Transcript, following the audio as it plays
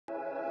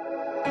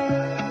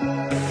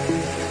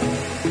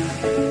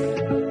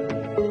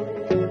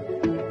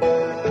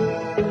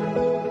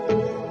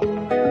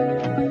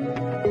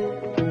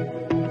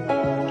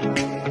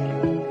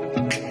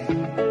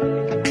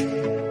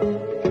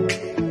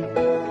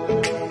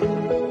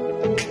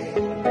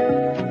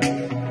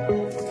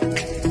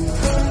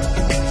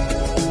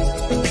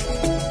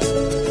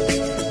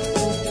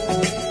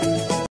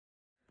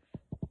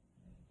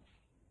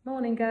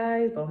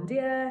Bon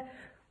dia.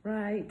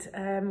 Right,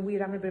 we were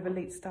having a bit of a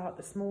late start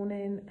this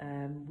morning.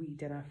 We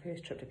did our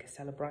first trip to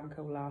Castella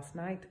Branco last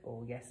night,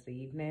 or yesterday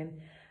evening.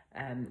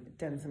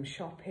 Done some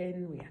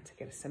shopping. We had to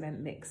get a cement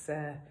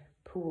mixer,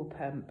 pool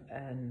pump,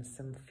 and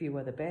some few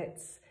other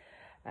bits.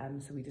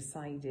 So we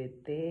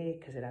decided there,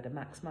 because it had a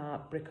Max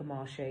Mart,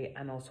 Bric-a-Marché,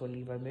 and also a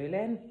Leroy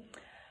Merlin.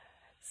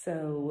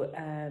 So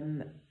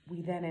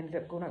we then ended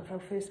up going out for our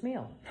first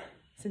meal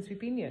since we've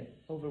been here,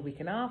 over a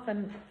week and a half,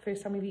 and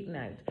first time we've eaten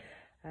out.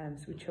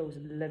 So we chose a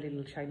lovely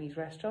little Chinese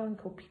restaurant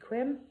called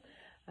Piquim,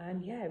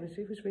 and yeah, it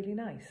was really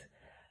nice.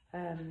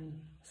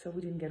 So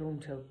we didn't get home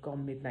till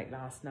gone midnight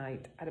last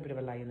night. Had a bit of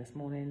a lie-in this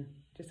morning,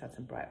 just had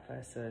some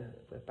breakfast, so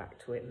we're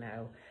back to it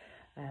now.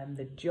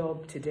 The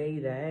job today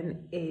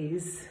then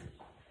is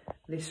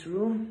this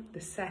room,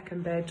 the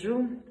second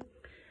bedroom.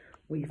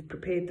 We've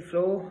prepared the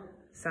floor,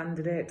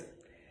 sanded it,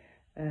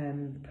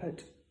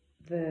 put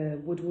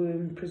the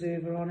woodworm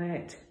preserver on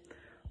it.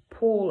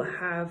 Paul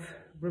have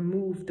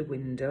removed the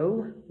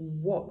window.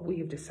 What we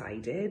have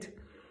decided,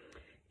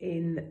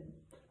 in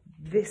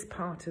this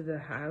part of the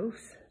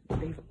house,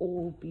 they've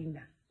all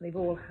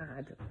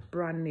had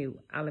brand new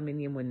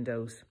aluminium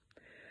windows.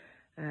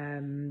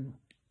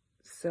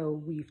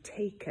 So we've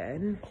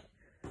taken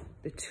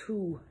the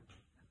two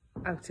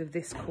out of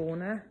this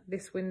corner,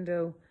 this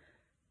window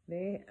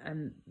there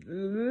and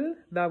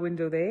that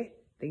window there.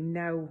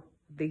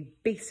 They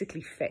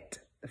basically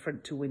fit the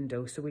front two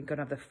windows, so we're going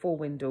to have the four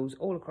windows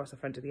all across the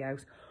front of the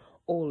house,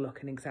 all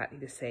looking exactly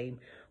the same.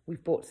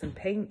 We've bought some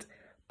paint.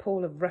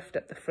 Paul have roughed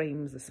up the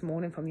frames this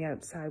morning from the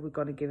outside. We're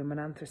going to give them an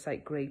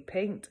anthracite grey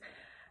paint.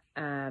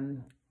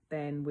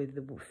 Then with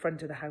the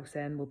front of the house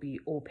then will be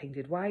all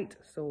painted white,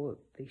 so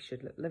they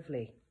should look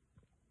lovely.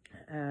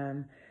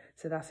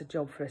 So that's a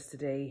job for us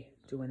today,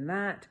 doing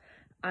that.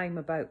 I'm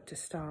about to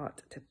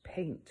start to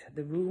paint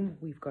the room.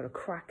 We've got a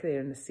crack there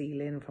in the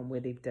ceiling from where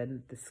they've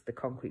done the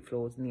concrete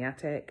floors in the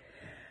attic.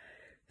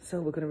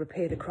 So we're going to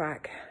repair the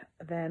crack.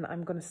 Then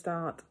I'm going to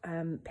start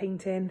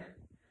painting.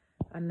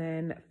 And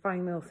then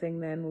final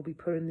thing then we'll be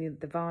putting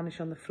the varnish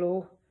on the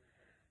floor.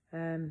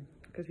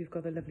 Because we've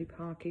got the lovely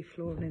parquet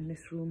flooring in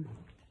this room.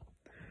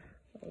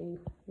 Oh,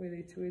 where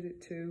is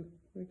it to?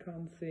 We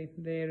can't see.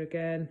 There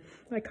again.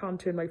 I can't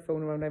turn my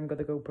phone around. I haven't got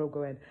the GoPro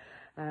going.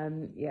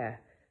 Yeah,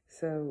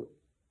 so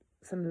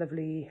some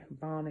lovely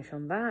varnish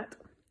on that.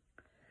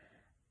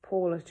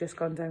 Paul has just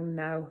gone down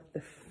now.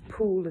 The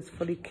pool is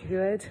fully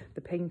cured.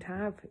 The paint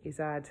is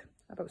had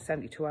about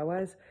 72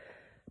 hours.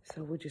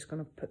 So we're just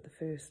going to put the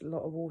first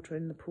lot of water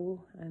in the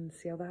pool and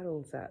see how that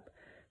holds up.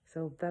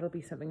 So that'll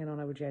be something on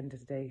our agenda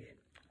today.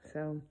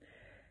 So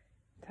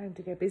time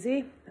to get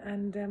busy,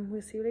 and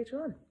we'll see you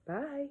later on.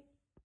 Bye.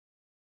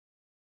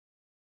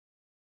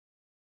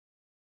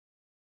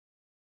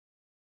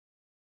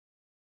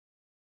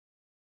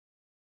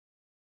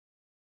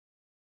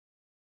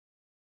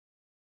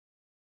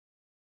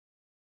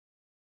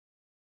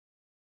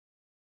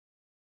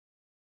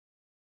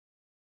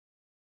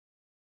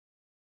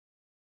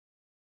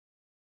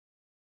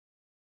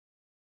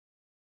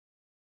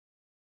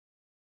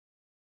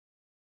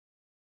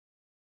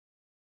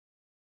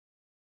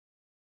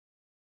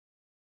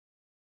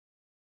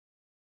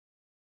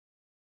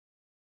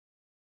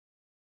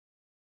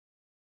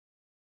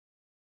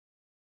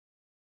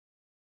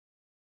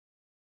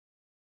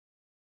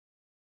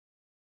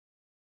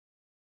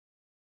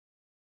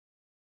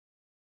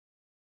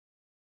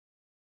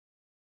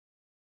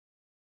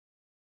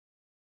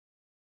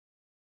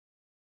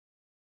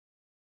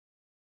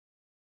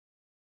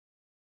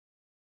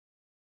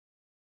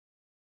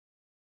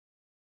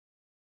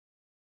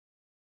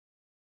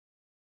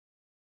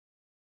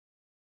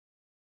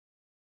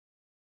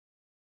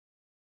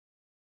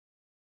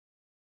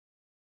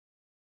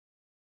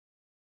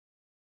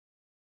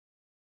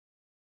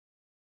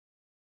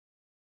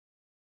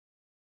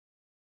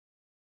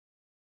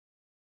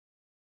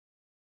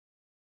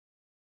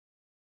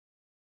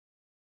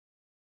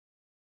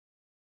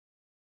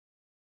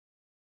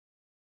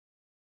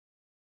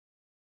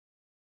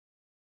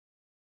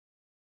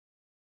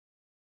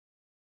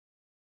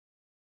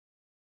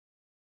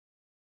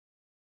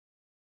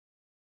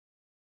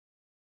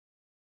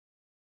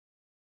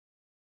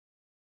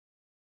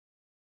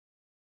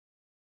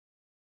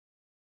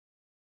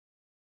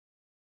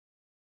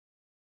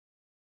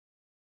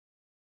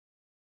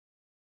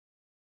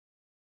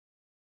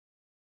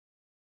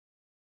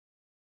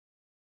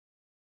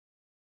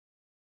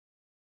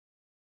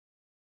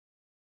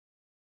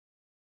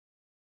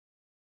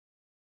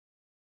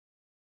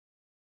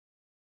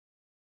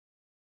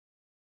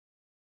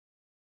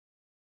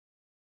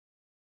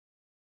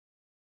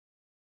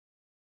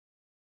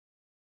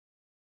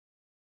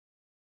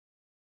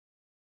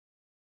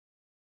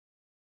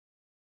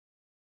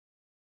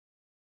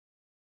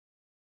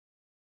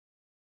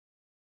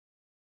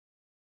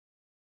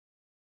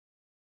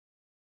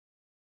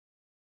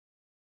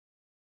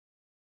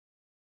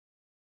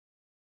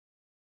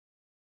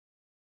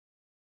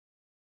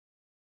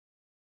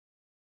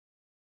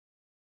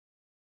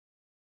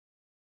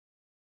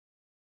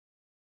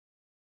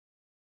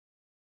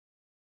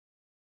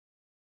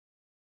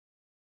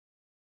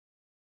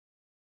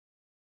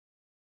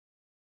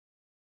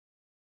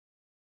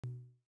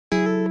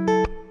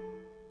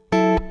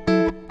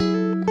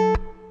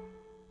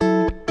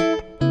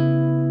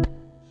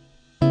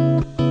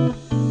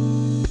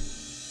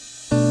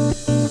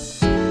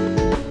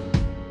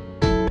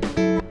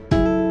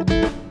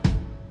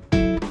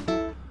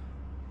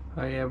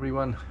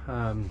 everyone,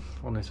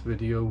 on this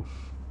video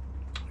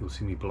you'll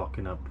see me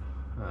blocking up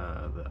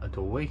a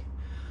doorway.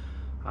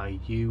 I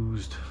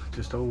used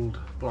just old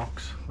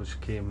blocks which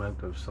came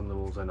out of some of the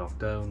walls I knocked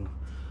down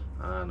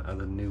and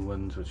other new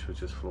ones which were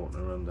just floating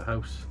around the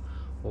house,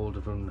 all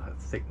different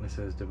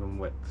thicknesses, different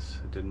widths,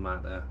 it didn't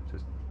matter,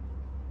 just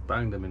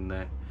banged them in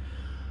there,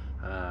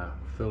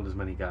 filled as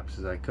many gaps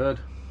as I could,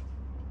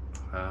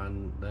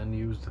 and then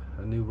used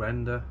a new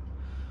render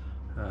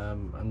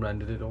and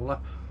rendered it all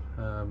up.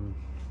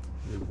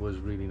 It was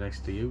really nice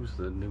to use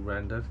the new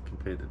render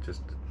compared to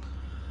just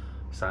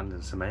sand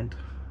and cement.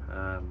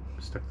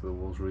 Stuck to the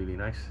walls really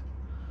nice,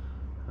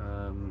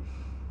 and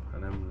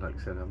then, like I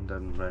said, I haven't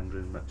done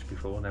rendering much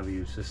before, never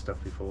used this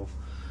stuff before.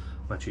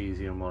 Much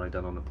easier than what I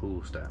done on the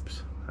pool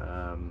steps,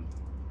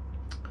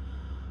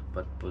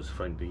 but was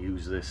trying to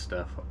use this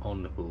stuff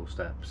on the pool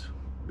steps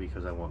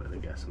because I wanted to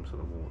get some sort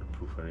of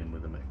waterproofer in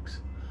with the mix.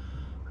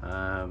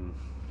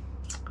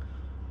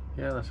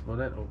 Yeah, that's about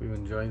it. Hope you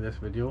enjoyed this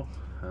video.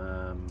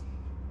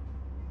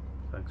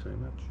 Thanks very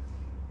much.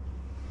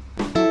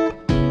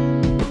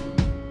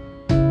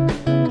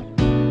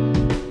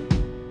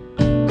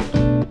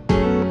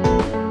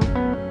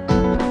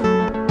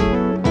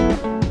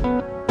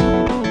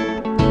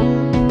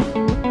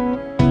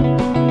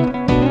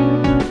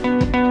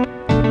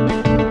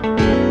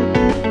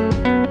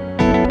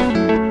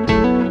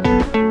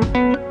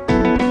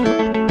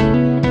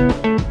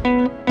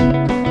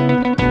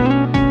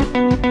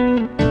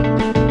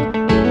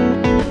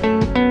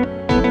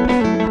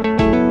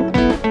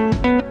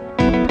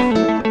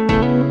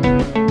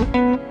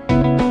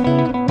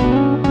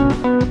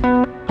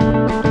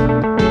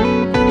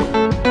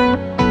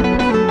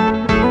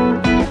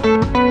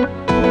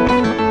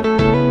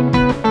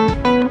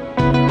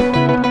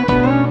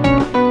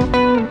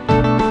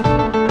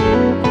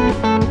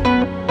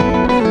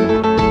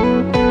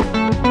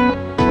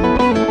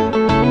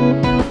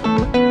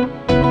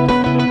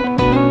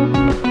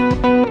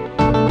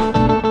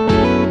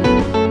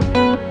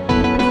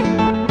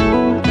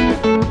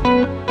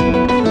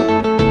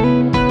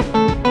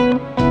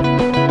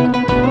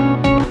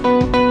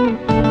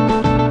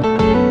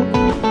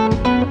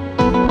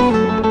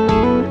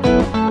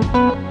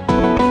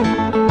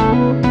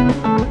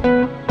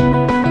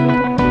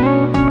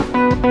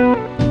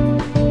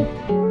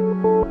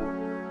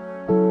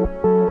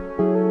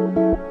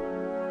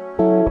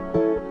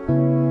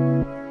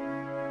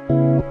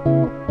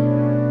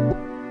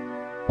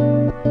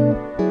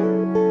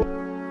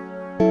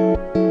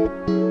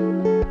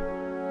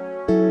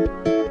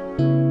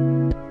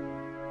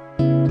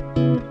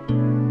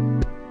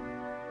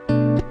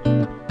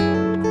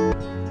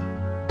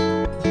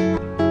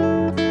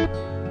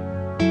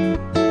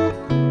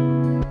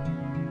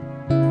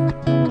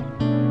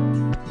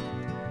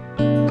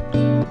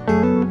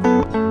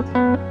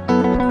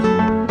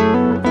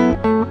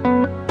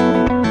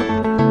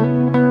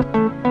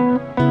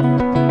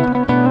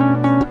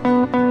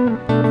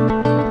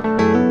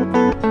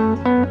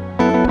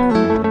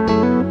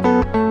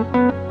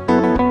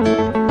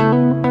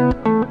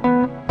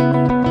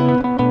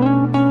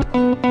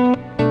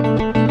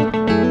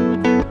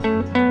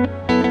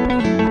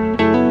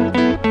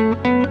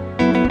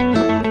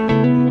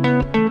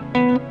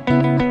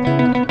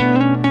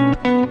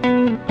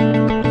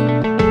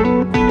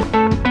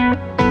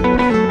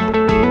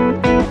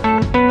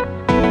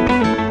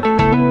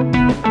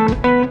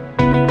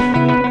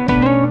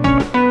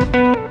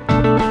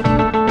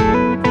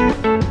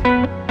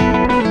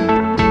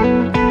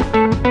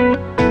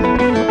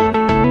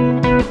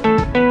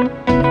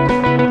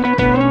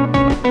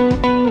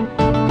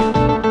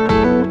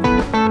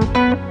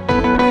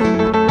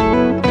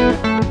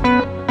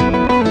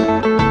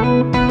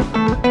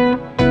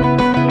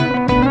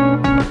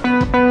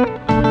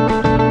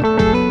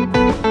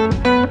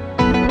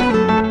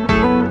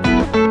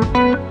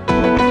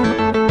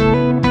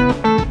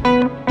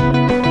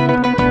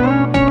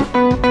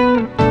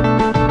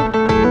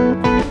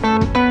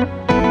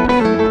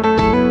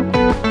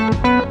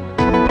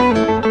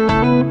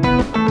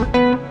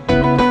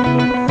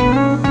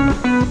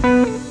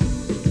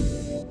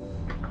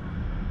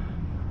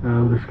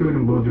 The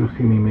skirting board you'll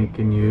see me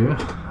making here,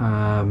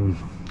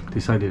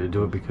 decided to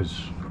do it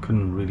because I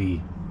couldn't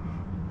really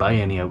buy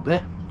any out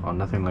there, or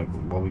nothing like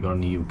what we got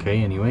in the UK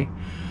anyway.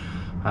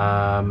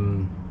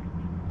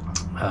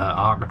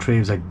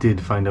 Architraves I did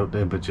find out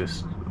there, but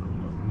just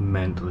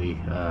mentally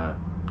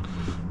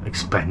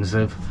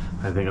expensive.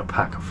 I think a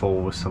pack of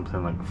 4 was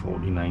something like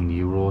 49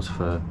 euros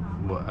for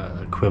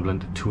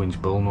equivalent to 2-inch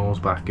bull nose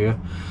back here.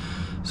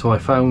 So I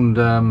found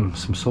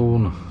some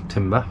sawn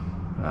timber,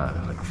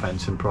 like a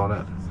fencing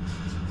product.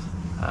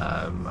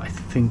 I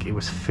think it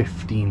was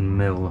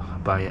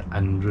 15mm by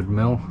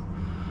 100mm.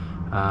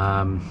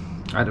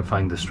 I had to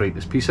find the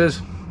straightest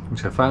pieces,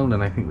 which I found,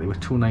 and I think they were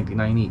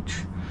 €2.99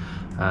 each,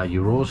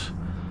 euros.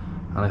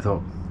 And I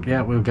thought,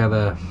 yeah, we'll get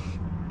a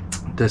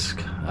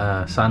disc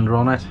sander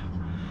on it,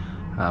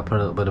 put a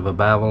little bit of a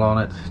bevel on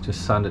it,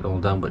 just sand it all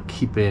down, but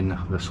keeping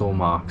the saw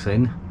marks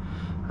in,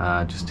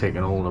 just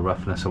taking all the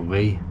roughness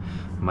away.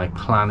 My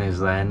plan is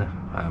then,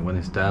 when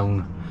it's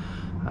down,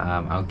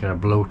 I'll get a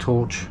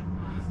blowtorch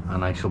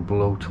and I shall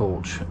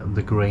blowtorch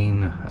the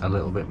grain a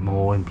little bit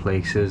more in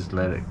places,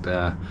 let it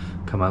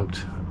come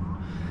out,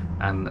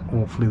 and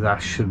hopefully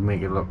that should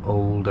make it look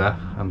older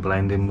and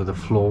blend in with the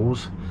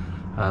floors,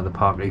 the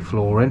parquet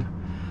flooring,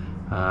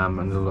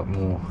 and it'll look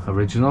more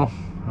original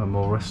and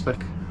more rustic.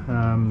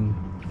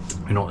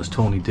 You notice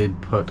Tony did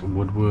put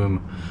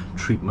woodworm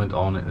treatment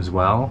on it as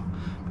well,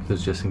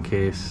 because just in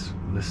case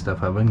this stuff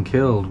had been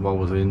killed while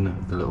was in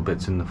the little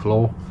bits in the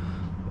floor,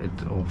 it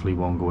hopefully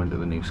won't go into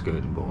the new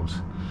skirting boards.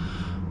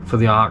 For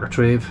the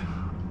architrave,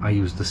 I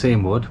used the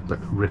same wood but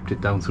ripped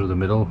it down through the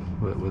middle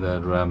with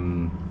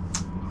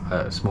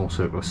a small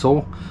circular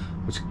saw,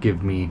 which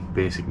gave me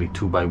basically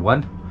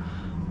 2x1,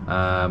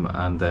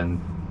 and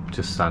then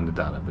just sanded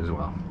that up as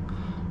well.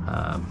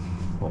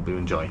 Hope you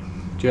enjoy.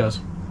 Cheers.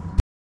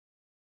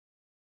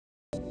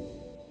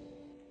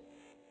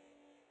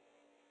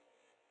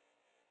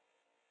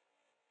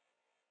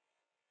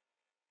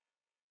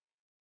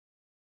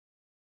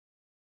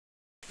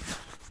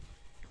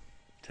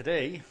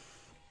 Today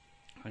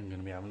I'm going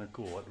to be having a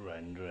go at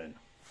rendering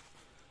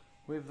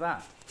with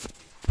that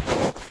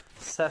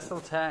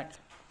Cecil Tech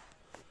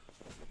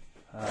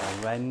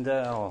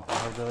render, or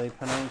how do they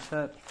pronounce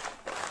it?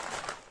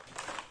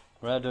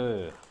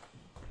 Redder.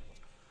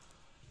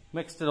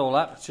 Mixed it all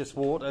up, it's just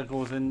water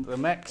goes into the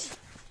mix.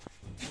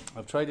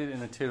 I've tried it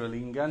in a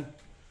Tyrolean gun,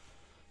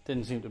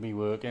 didn't seem to be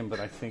working,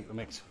 but I think the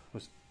mix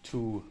was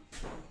too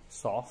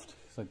soft,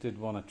 because I did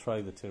want to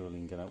try the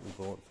Tyrolean gun out we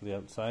bought for the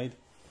outside.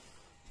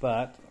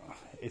 But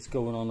it's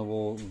going on the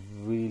wall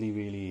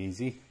really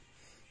easy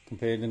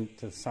compared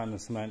to the sand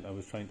and cement I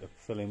was trying to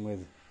fill in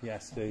with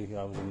yesterday.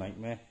 That was a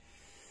nightmare.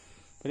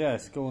 But yeah,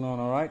 it's going on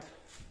alright,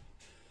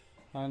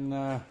 and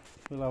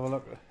we'll have a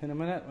look in a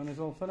minute when it's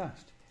all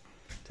finished.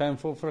 Time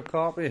for a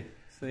coffee.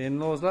 It's the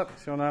in-laws. Look,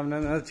 so I'm having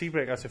another tea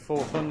break. That's a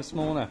 4 fun this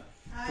morning.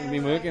 I've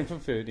been working for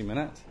 30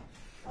 minutes.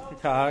 The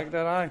character,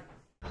 aye.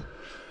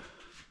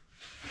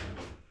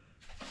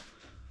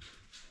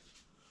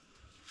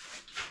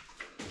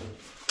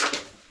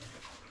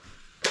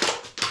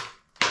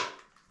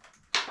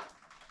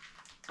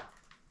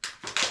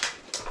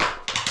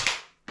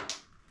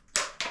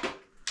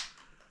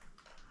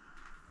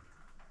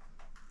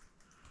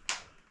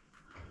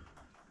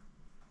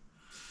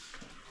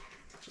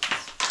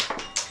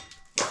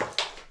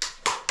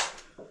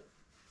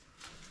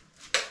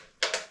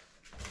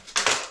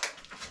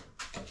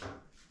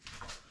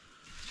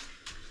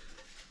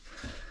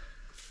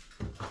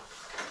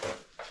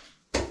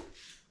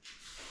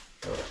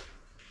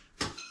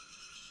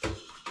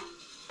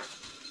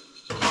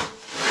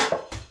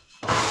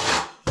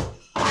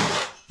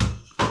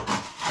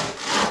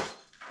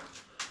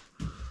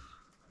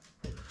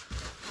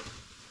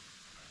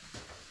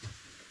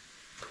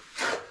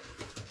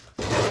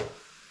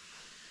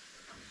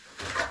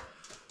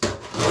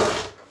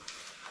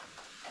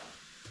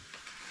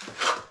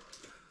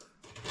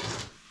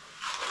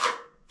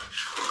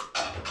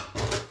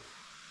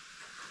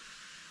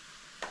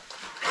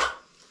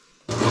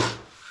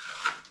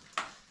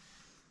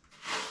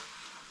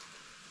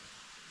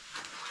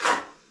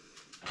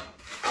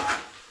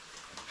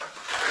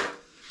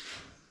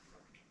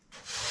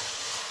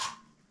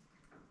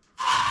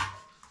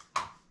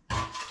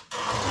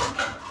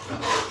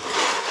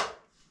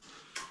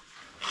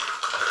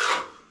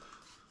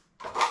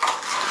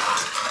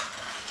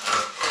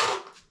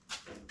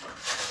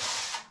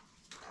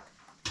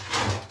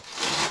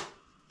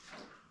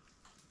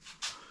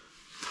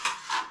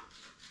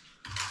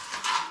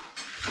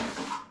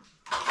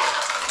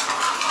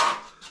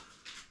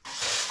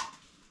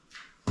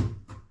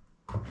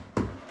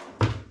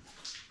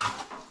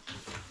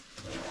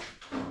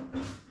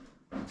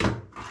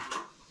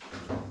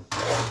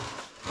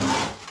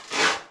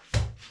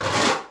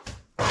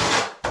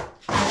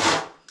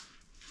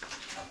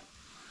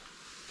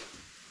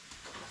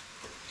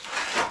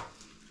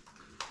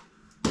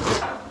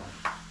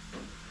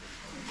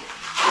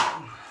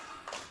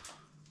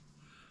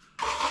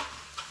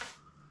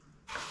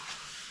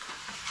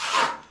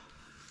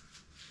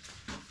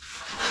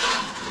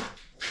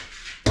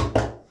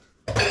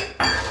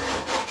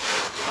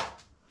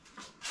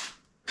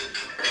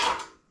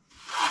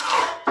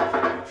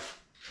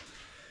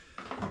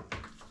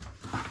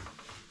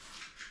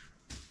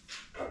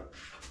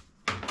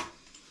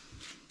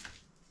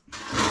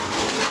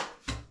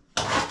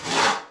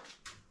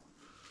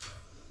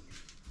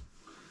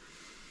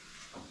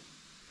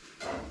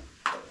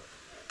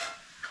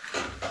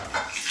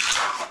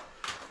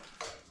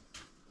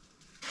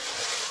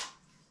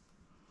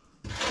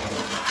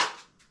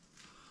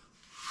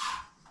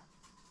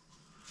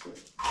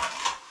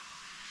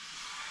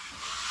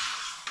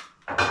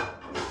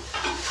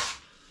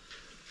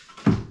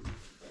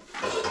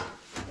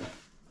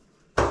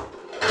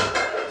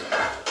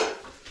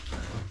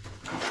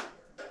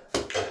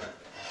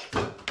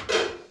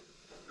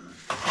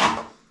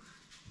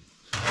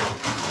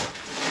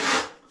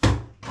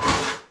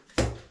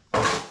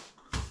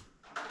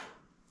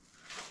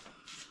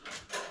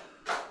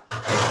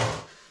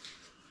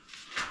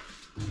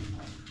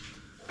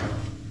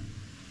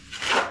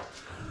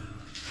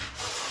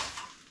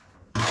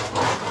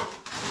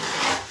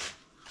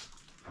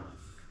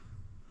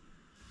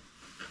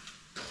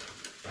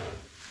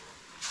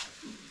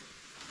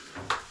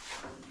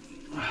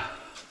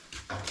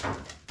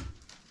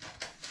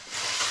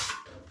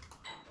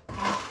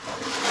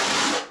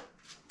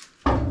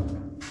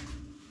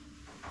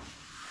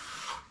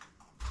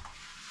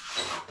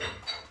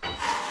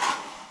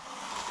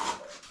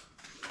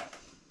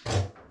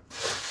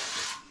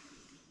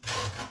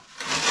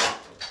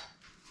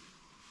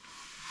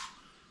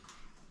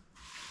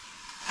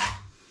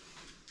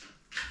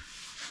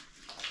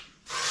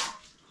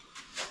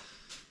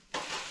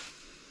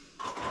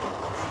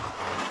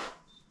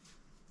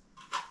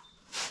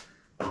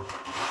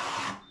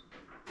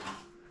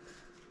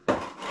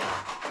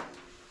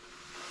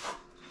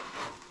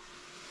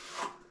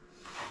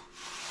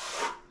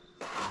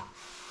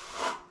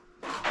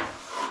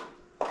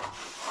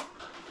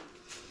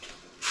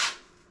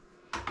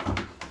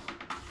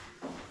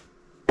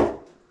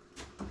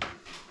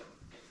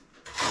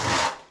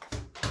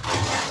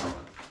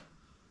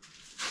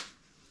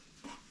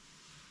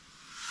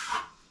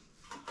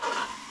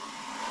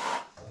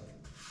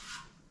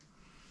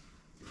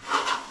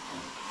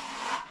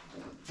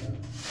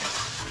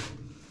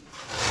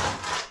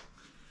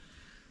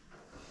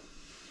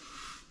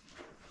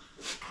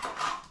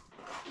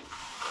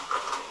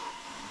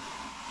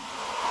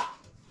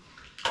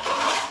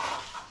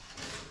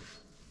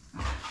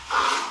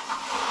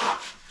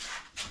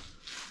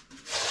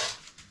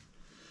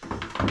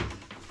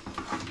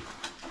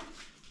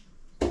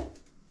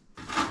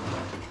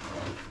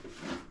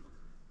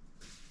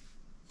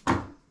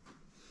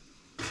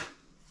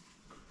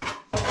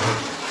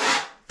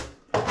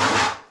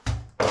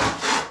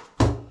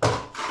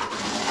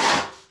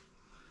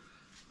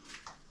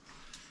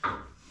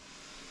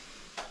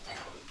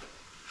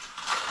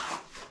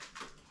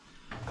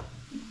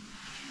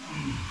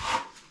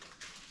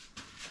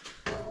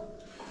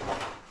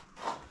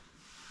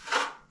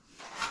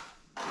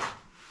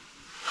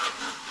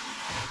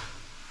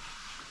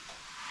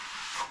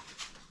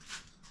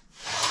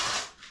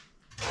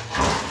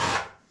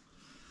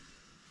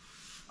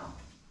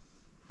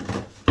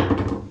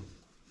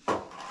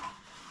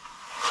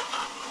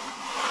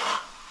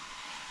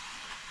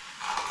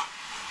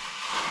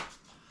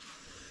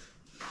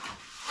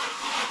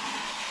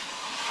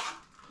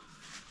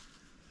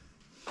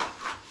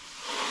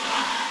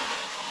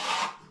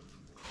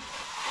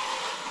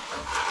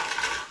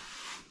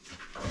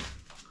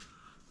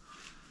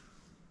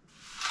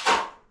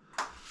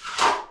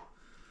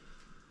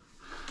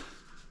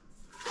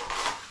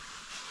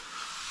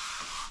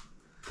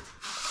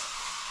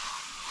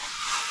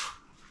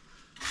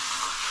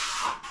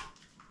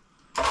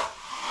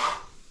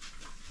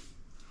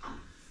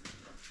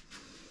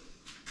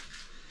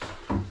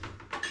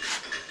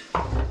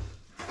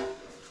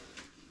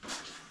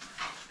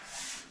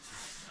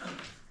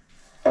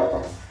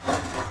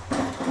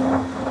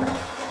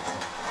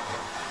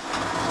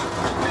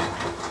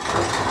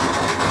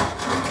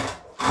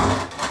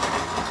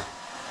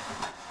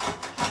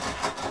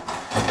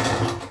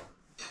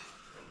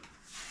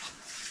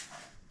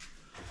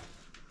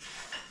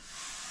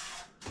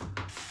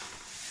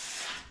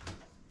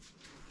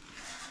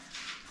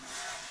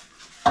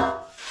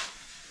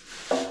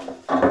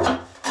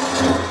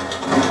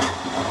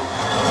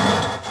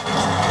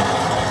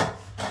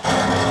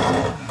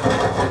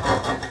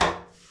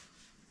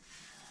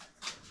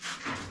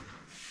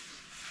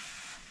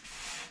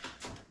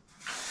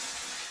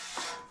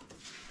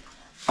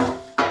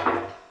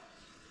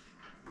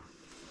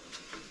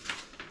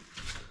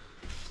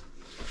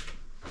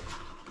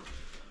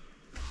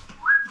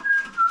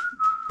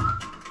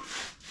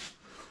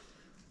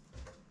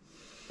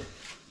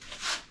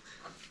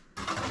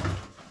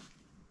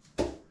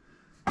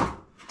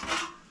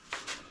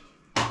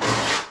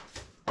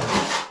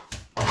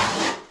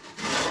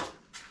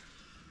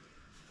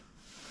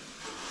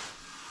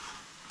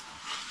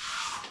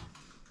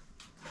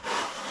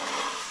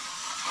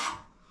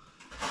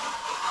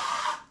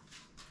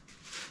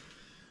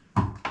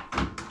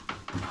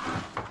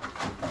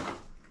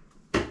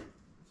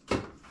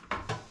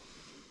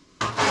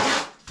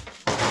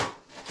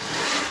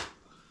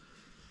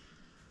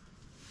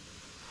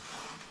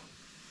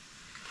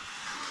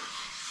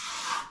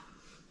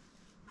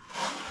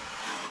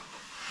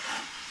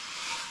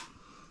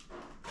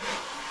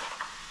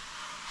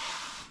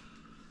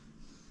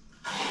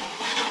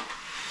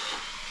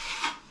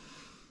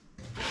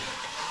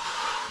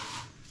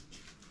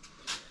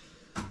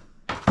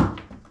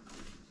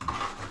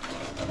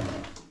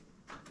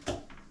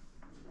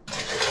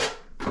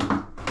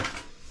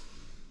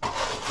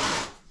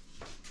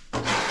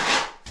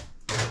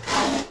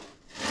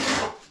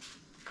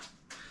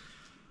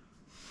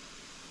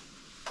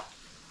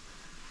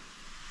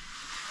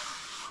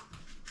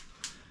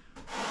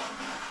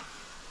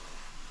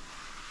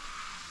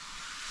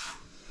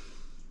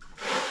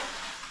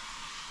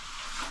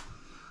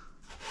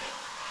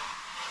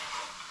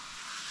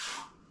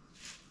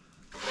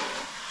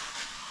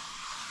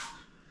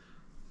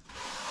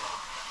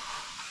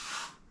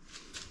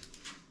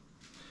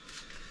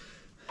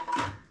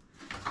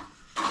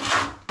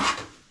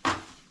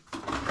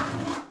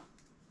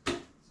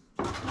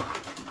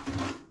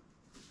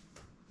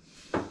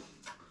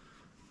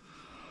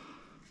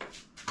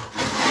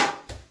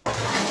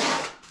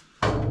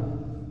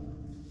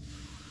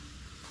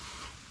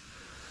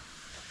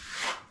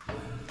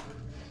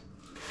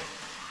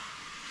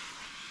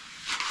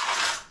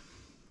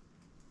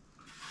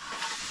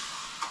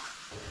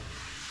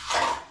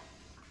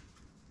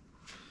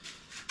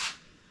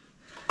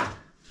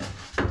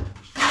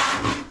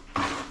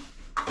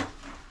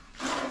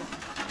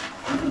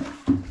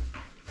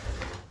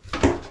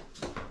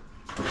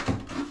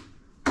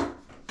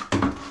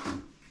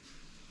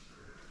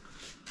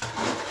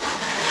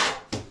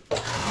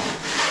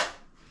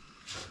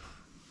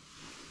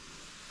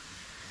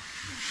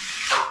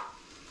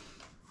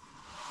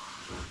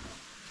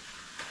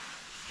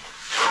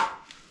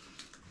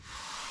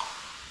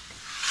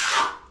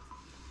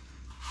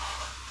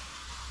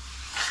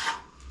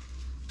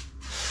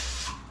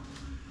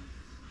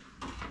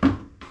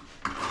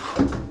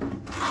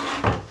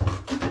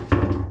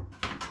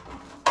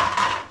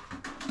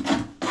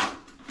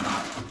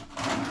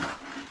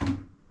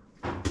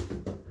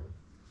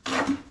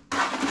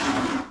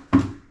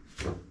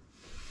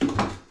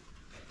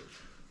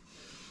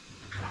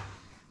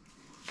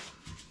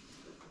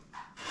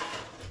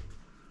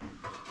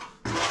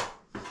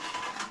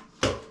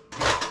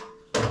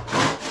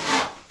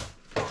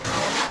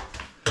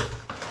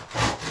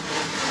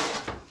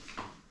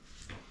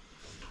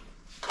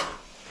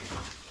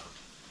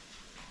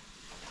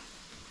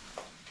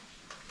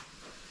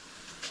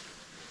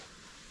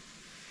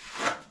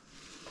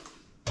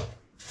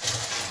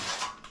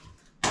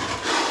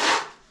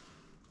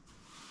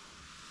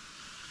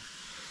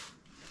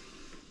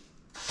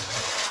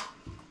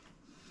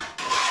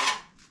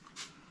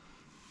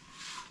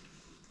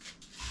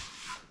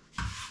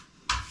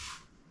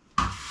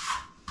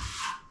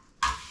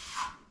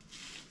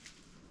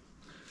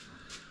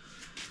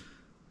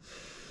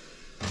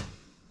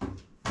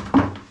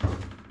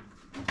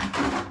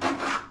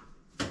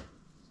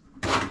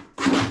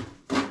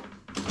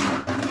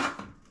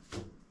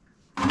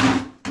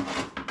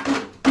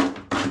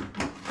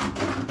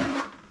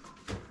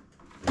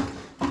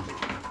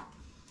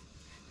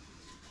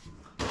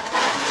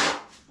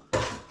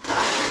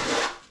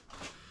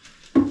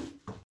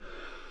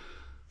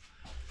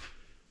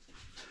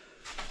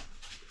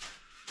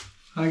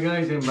 Hi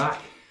guys, I'm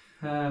back.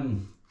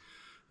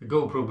 The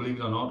GoPro, believe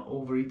it or not,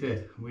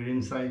 overheated. We're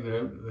inside,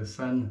 we're out, the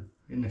sun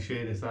in the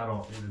shade is that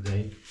hot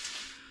today.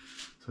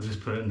 So I just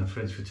put it in the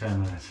fridge for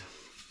 10 minutes.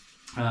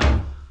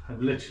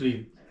 I've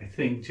literally, I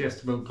think,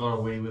 just about got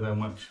away with how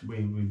much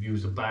we've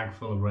used a bag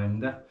full of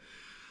render.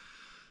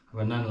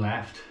 I've none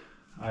left.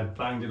 I've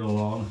banged it all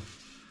on.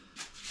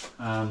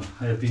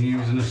 I've been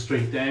using a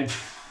straight edge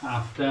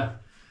after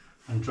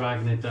and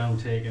dragging it down,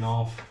 taking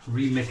off,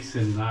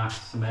 remixing that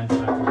cement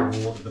back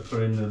with the water to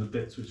put in the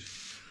bits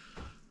which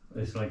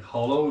is like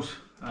hollows.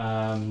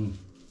 And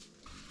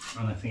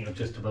I think I've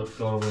just about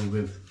got away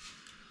with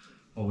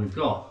what we've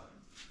got.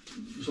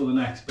 So the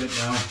next bit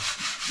now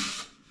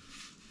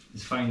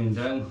is fining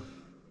down.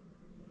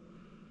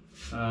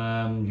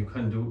 You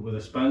can do it with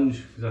a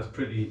sponge because that's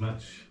pretty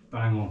much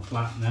bang on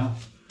flat now.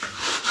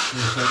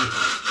 Just try to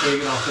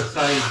take it off the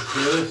sides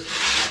first,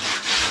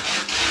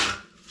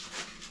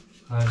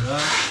 like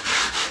that.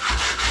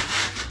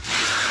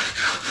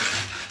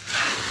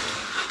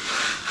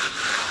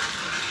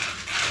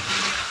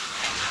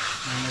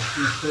 And let's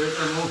do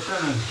circular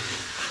motion and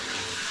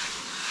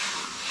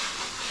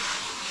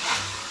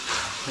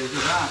take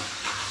it out.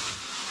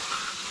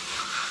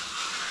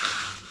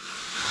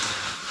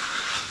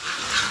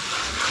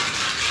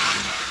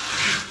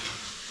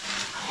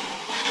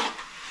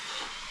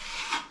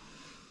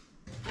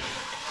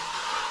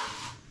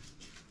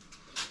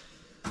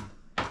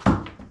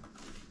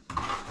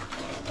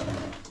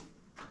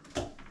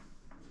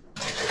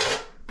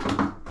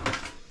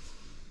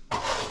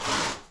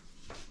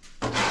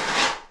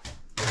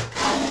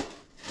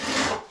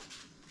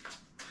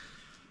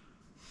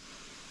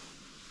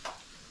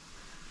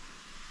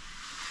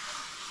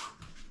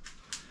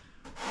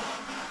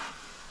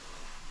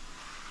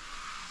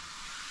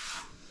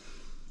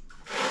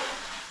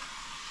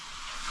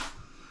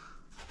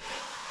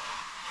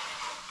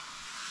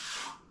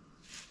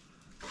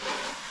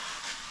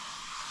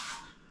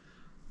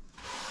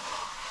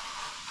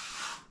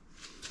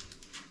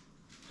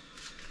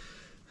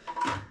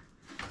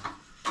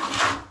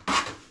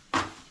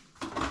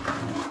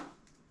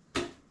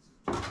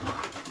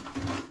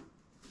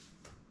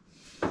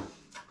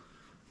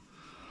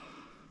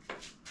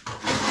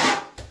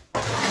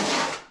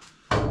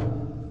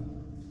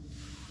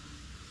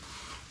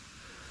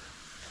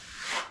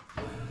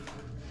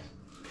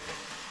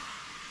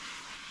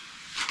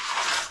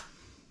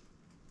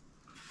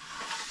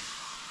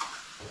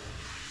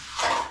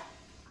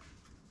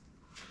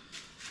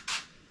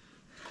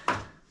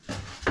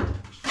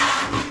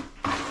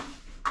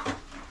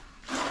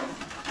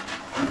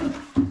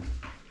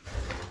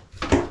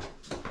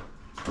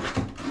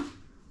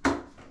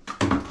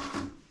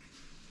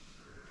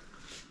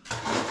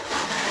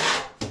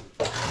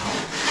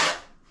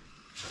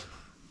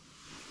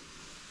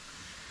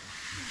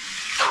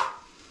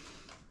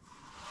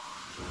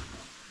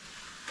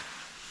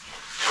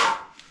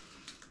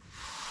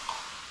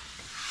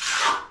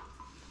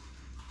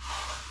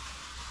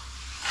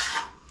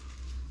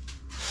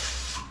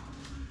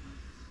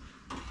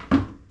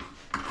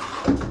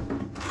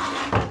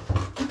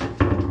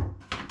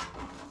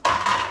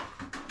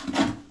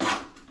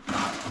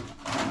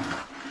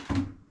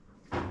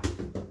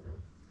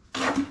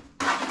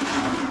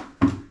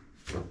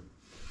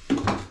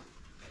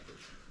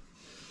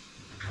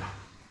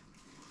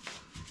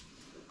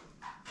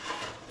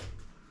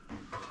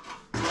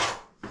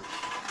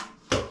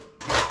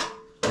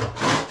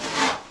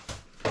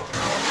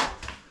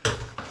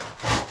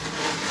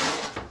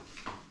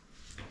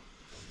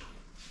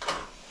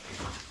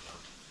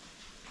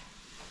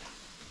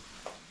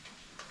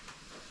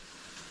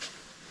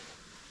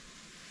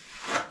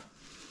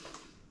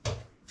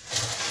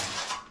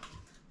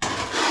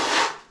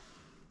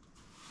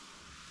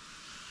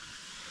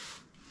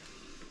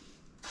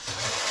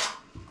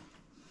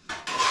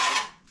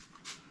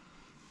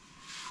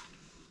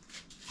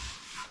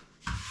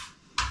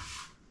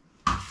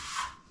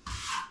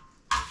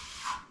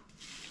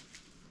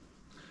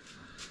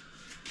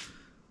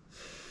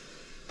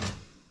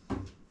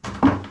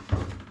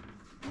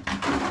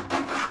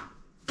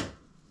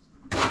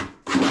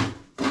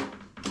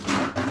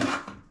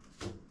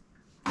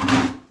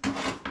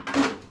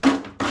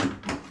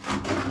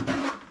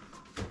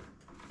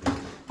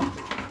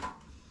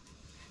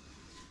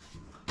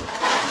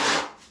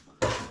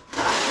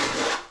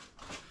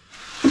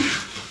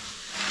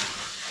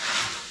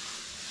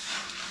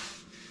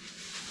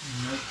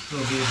 Will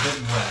be a bit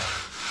wet.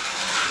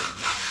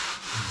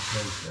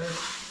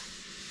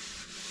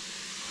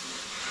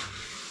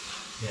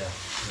 Yeah,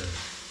 good.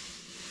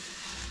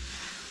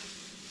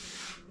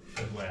 A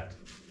bit wet.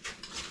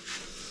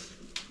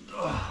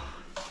 Oh.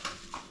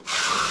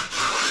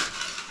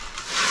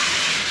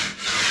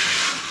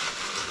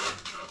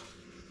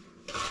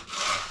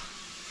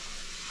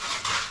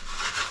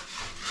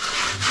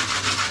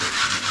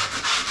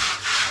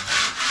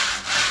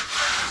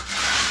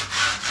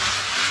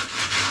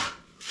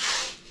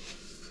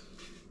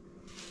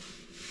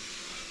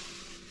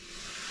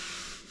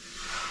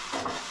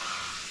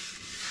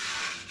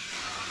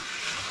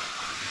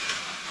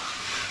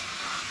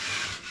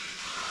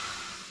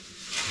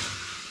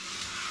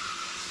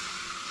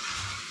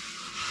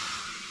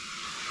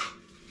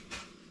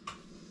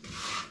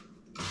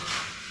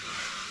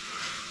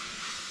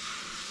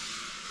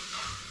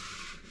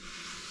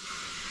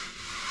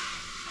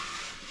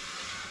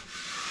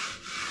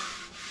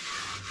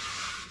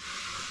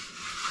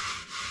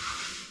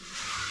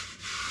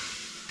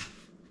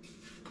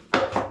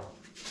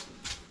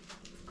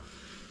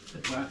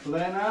 up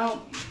there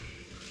now.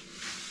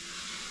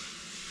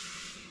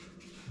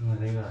 I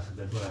think that's a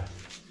bit wet.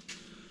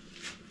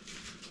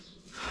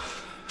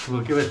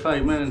 We'll give it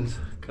 5 minutes,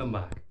 come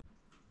back.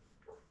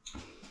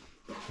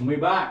 And we're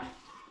back.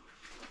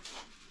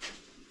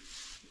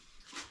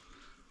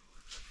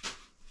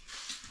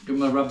 Give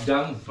them a rub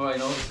down. What I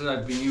noticed that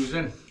I've been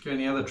using, get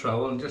any other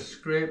trowel and just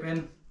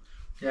scraping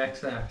the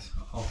excess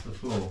off the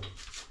floor.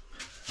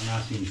 And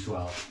that seems to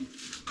help.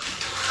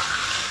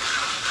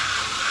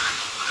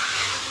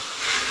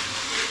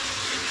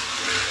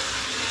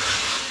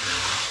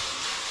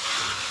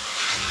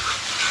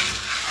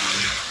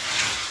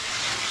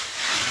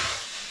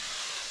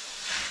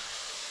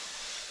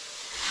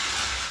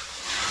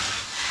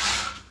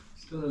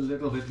 Still a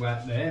little bit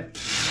wet there.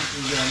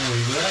 Nothing getting away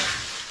with it.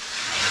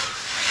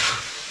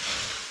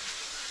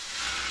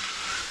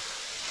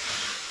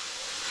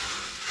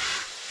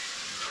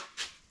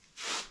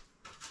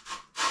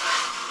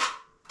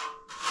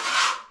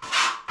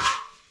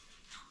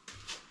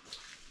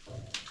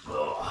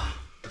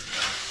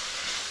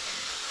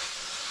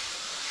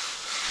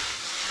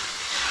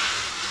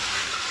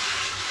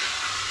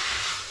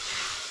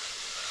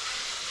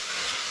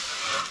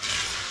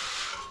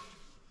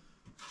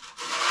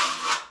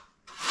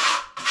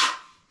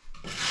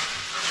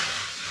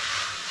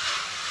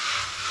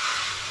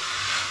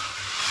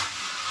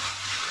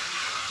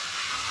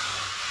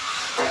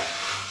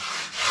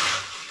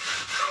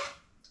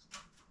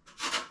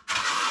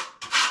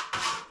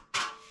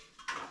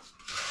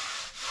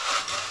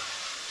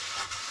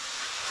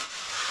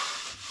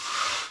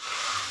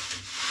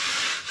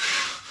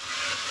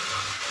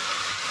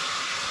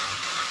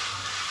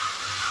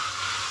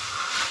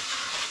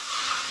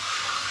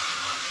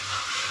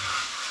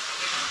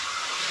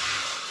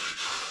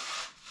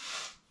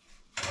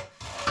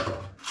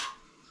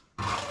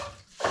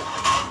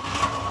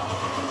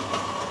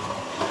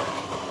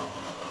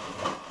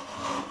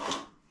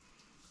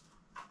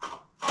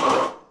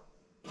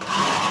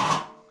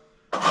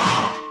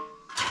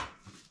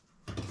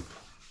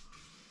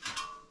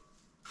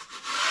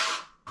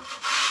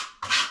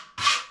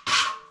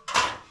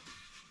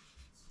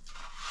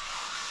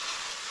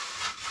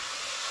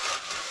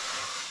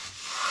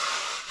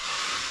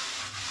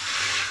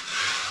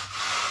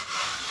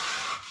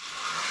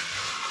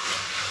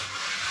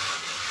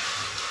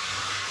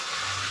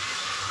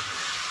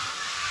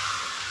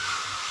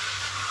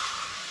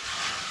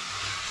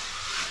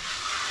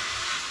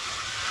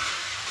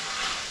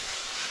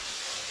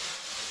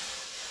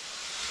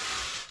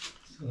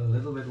 A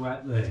little bit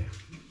wet there,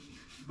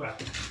 but I'm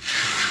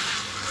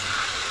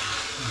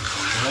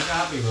quite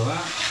happy with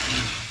that.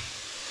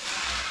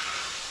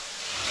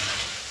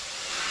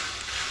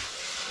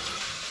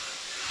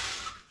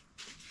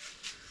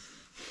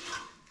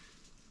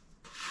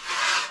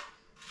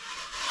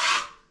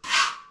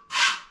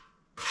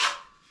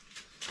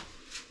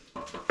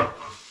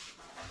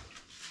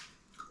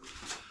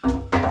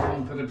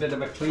 Time for a bit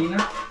of a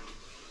cleaner.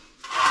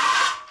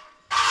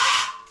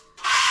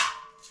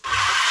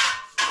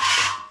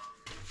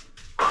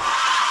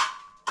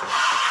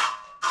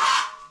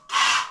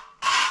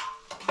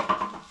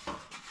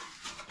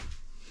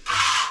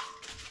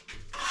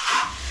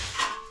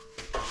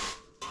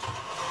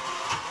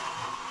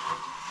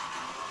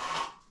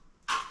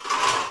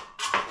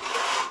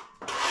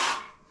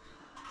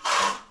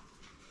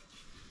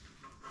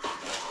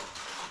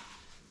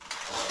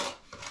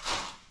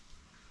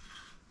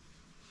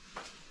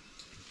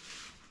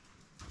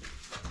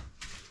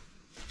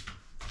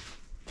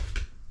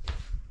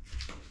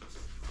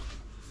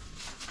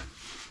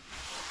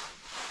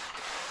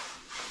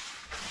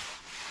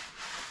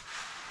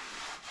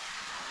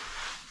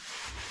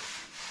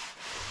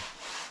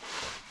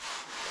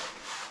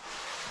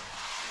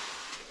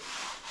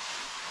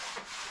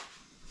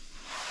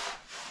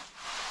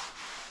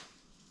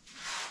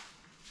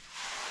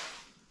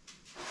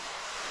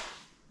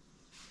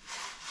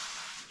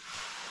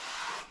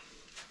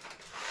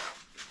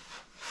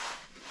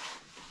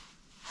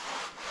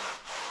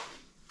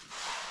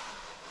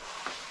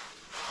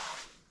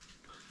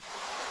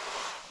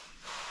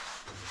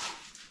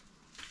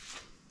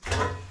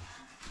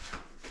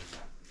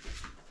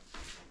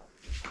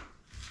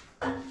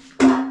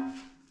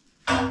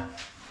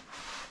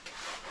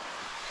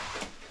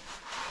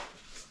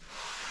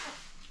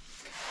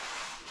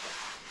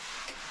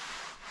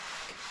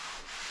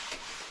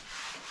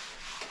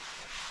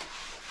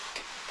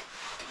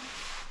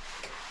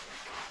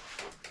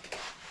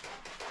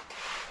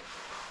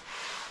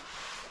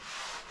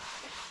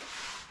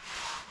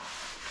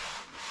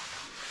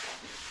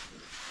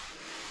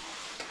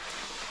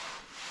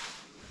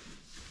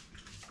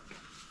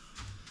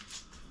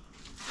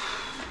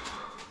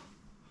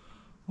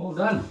 All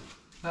done.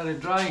 Let it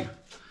dry.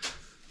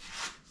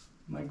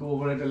 Might go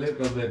over it a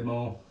little bit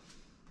more,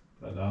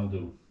 but I'll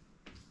do.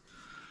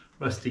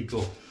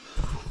 Rustico.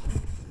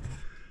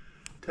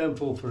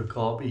 Tempo for a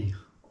copy.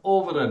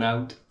 Over and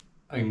out.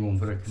 I'm going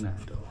for a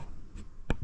connector.